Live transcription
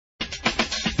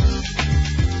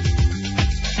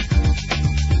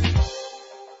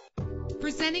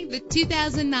Presenting the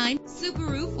 2009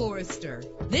 Subaru Forester.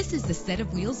 This is the set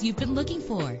of wheels you've been looking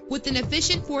for, with an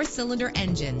efficient 4-cylinder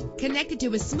engine connected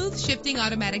to a smooth shifting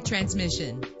automatic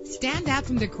transmission. Stand out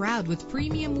from the crowd with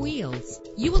premium wheels.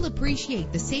 You will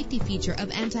appreciate the safety feature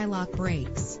of anti-lock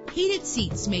brakes. Heated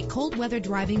seats make cold weather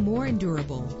driving more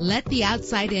endurable. Let the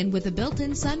outside in with a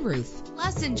built-in sunroof.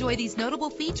 Plus, enjoy these notable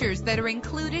features that are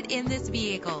included in this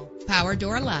vehicle: power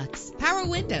door locks, power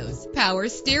windows, power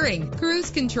steering,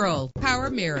 cruise control, power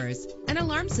mirrors, an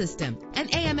alarm system, an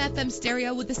AM/FM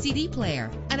stereo with a CD player,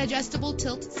 an adjustable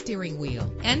tilt steering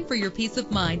wheel. And for your peace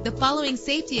of mind, the following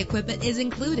safety equipment is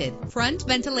included: front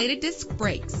ventilated disc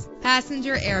brakes,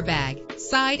 passenger airbag,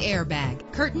 side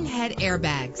airbag, curtain head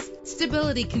airbags,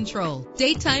 stability control,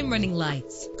 daytime running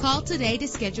lights. Call today to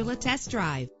schedule a test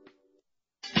drive.